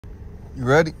You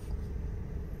ready?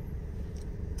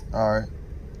 All right.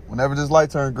 Whenever this light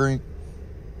turn green,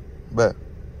 bet.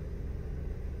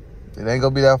 It ain't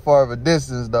gonna be that far of a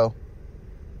distance though.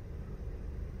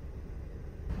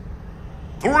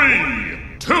 3,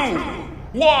 2,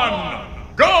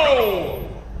 1, go!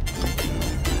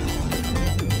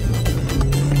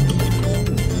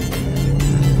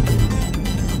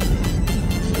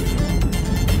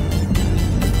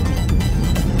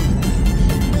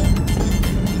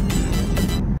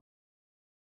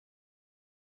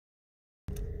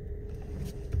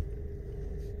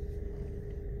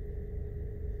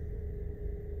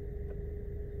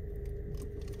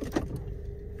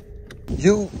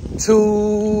 YouTube,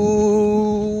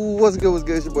 what's good,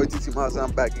 it's your boy TT Miles. I'm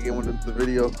back again with the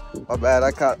video. My bad, I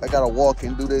gotta walk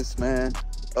and do this, man.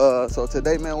 So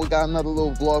today, man, we got another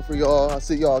little vlog for y'all. I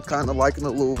see y'all kind of liking the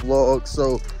little vlog,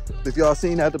 so if y'all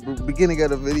seen at the beginning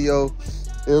of the video,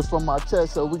 it was from my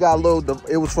chest, so we got a little,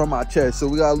 it was from my chest, so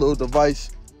we got a little device,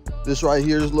 this right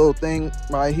here, this little thing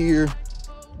right here.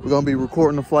 We're gonna be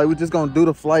recording the flight. We're just gonna do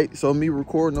the flight, so me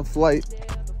recording the flight,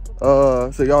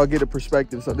 so y'all get a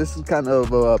perspective. So this is kind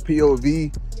of a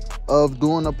POV of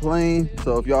doing a plane.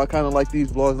 So if y'all kind of like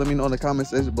these vlogs, let me know in the comment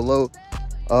section below.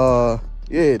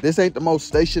 Yeah, this ain't the most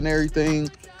stationary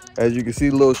thing. As you can see,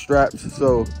 little straps.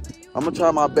 So I'm gonna try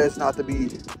my best not to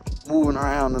be moving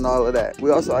around and all of that.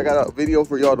 I got a video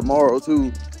for y'all tomorrow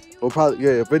too. We'll probably,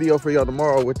 yeah, a video for y'all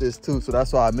tomorrow with this too. So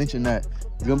that's why I mentioned that.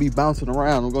 It's gonna be bouncing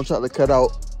around. I'm gonna try to cut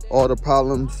out all the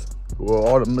problems or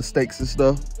all the mistakes and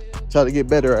stuff. Try to get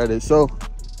better at it. So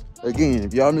again,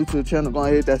 if y'all new to the channel, go ahead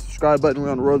and hit that subscribe button. We're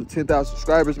on the road to 10,000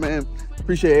 subscribers, man.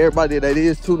 Appreciate everybody that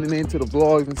is tuning in to the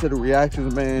vlogs and to the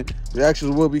reactions, man.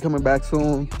 Reactions will be coming back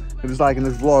soon. It's like in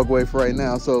this vlog way for right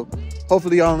now. So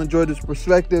hopefully y'all enjoyed this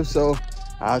perspective. So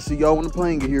I'll see y'all when the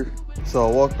plane get here. So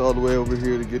I walked all the way over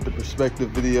here to get the perspective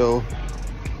video,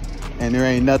 and there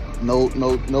ain't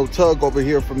no tug over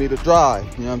here for me to drive.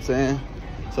 You know what I'm saying?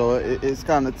 So it's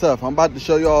kind of tough. I'm about to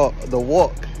show y'all the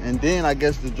walk, and then I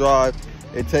guess the drive.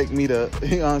 It take me to,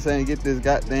 you know what I'm saying, get this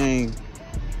goddamn,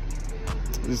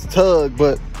 this tug,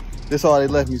 but this all they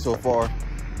left me so far.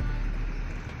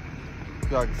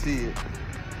 Y'all can see it.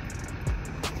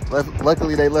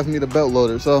 Luckily they left me the belt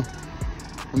loader. So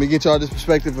let me get y'all this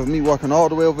perspective of me walking all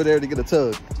the way over there to get a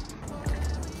tug.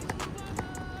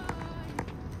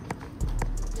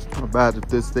 Not bad if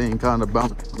this thing kind of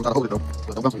bounces. I'm gotta hold it though.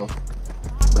 Don't bounce me though.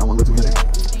 But I want to let you get it.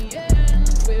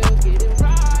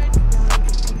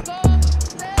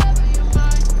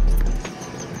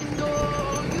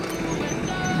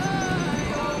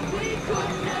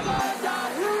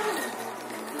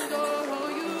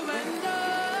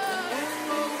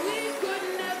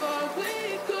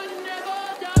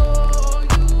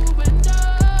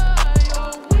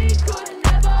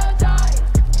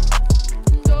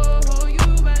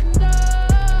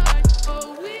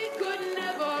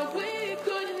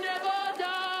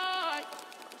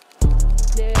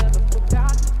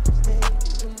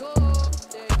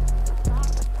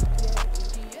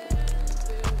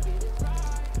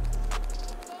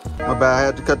 My bad, I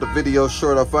had to cut the video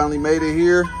short. I finally made it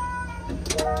here.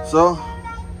 So,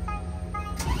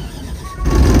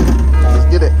 let's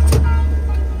get it.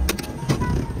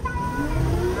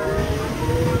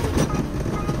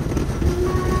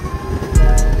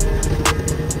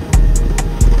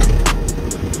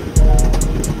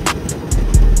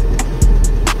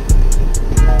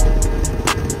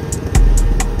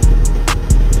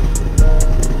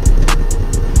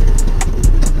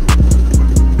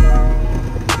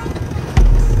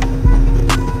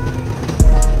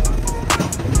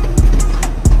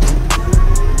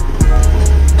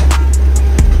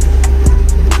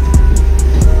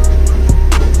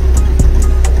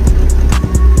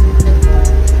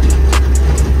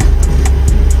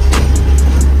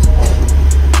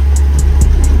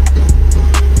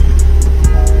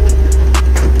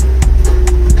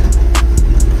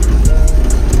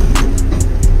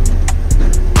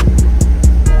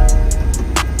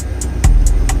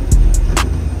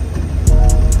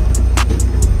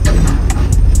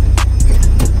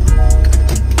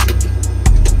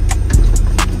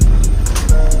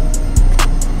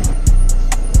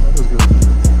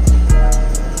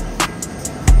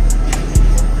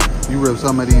 Rip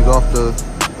some of these off the.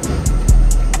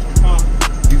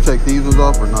 You take these ones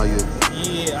off or not yet?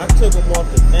 Yeah, I took them off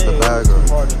the thing. The bag or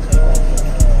hard to take off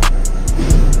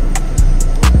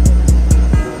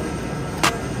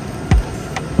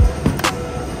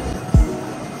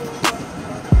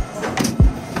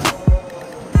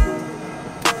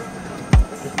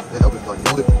yeah, help it, like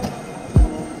hold it.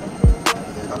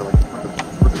 And then kind of like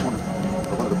push the corner.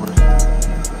 One of the corners.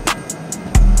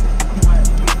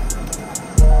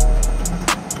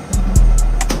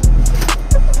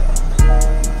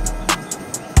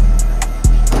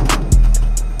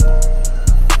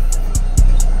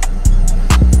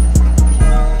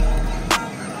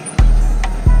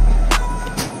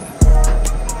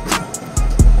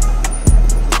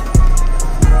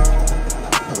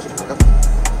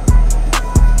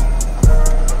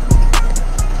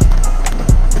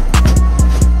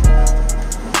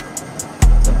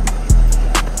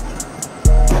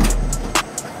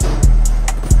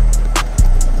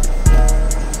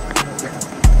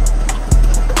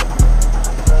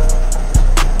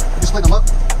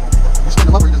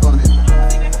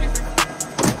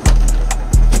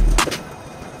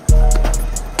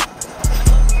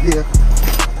 Yeah.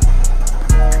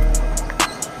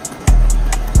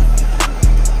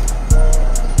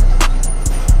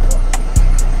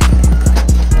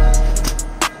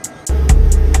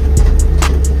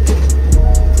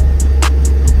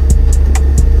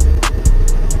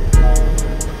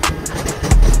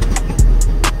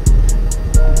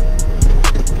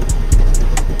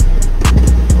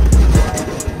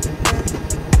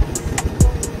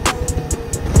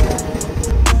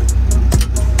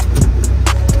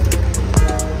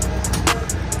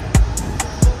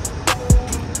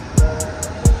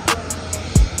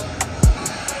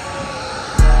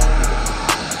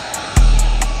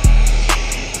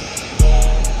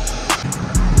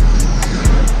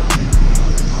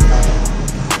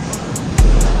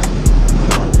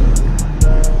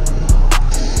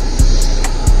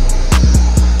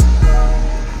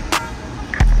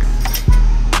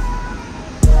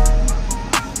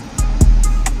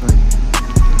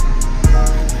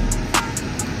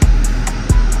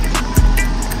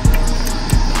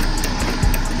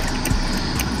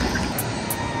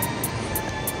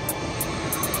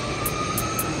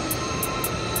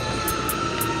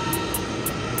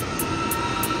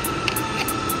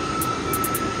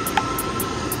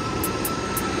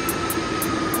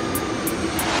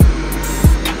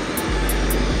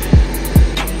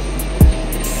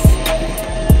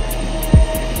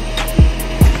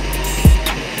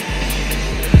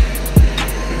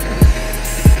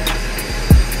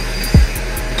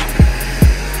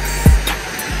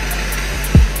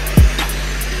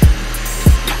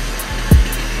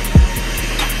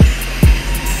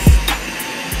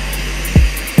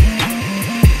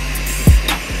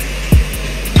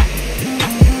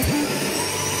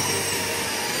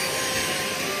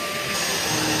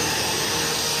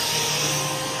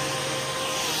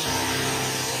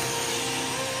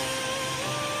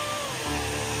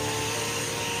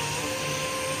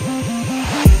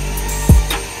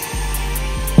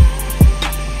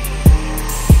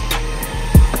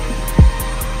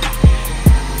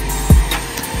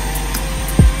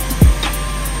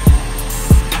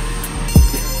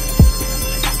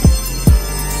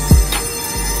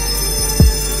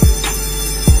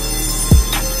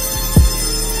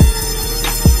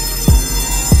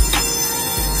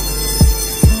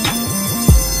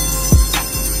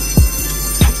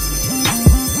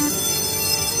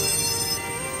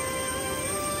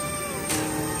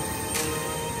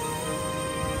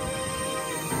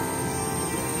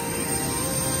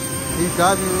 He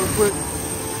got me real quick.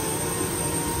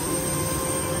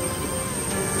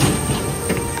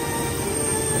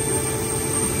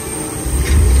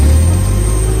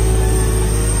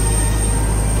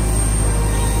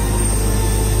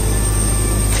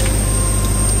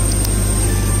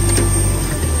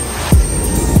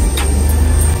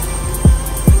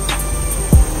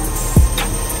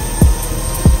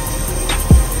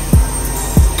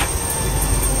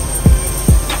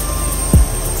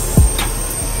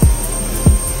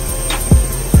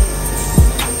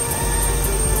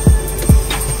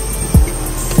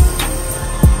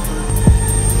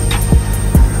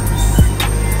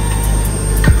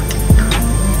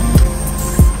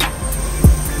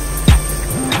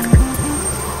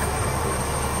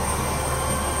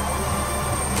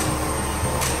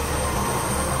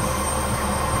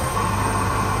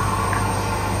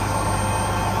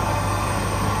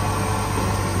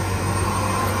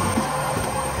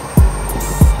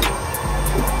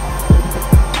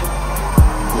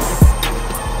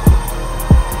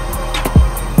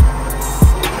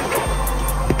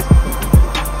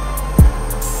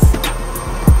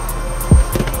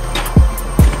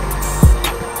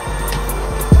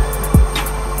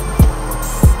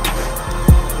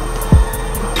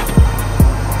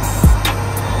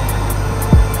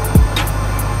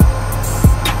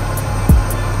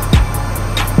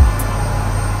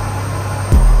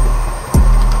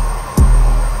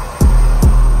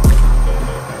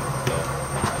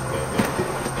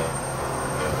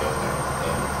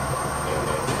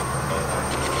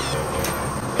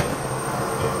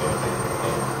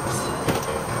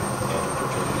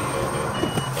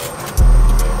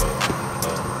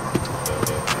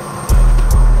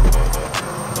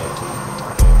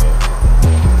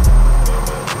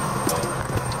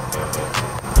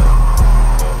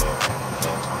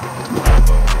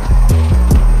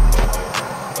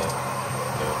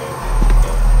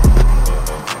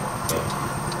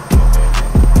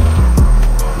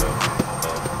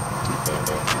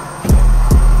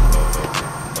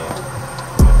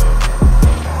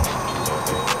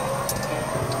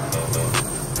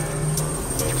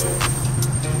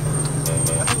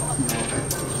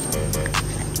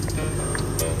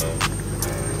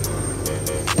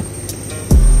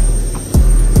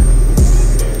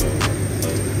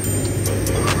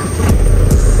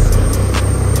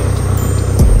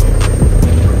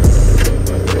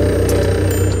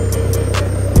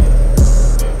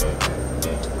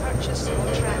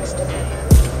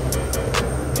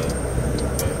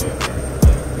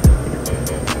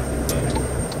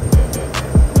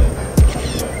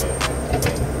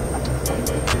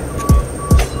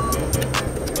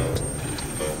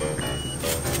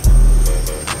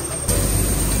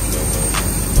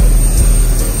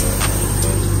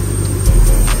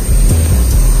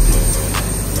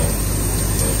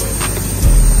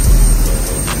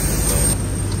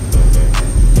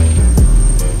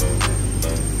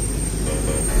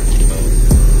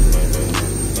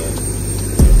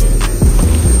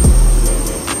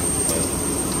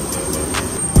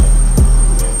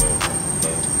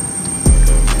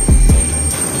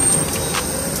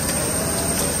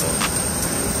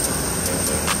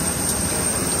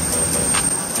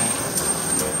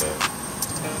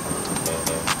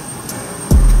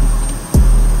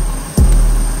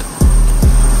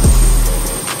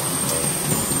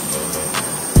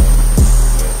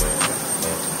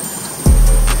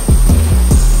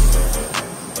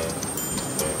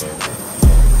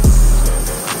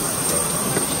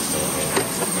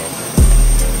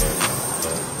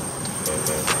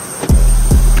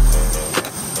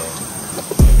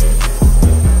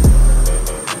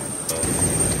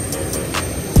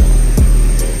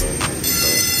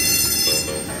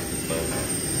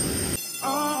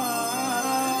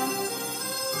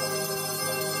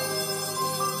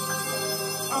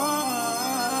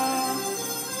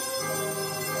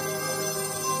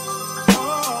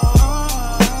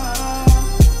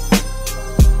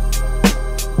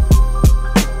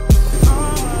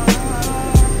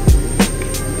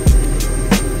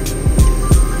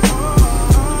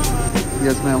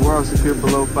 man. We're all secure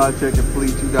below 5 checking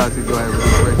fleet. You guys can go ahead and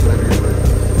release brakes whenever you're ready.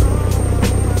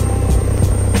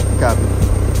 Copy.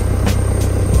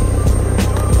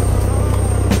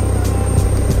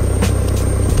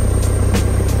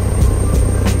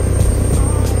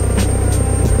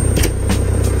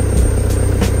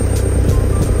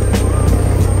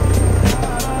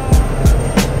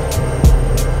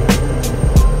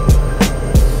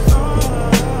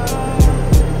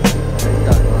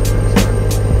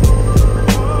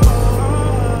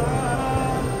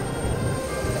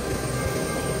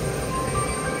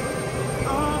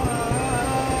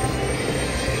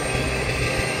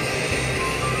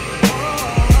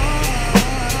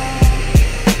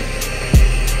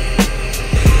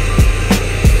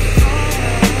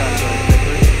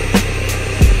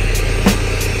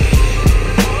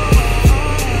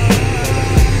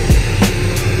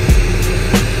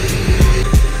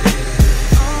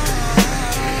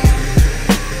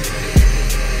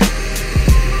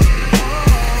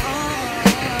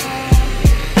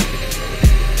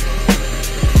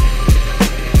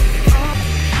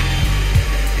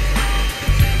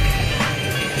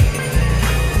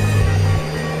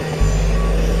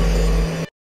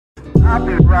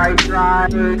 Copyright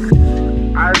strikes,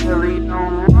 I really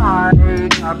don't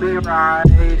like copyright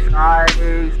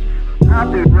strikes.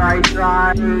 Copyright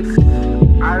strikes,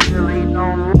 I really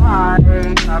don't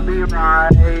like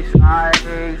copyright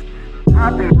strikes.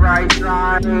 Copyright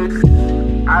strikes,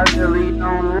 I really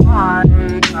don't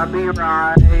like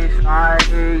copyright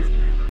strikes.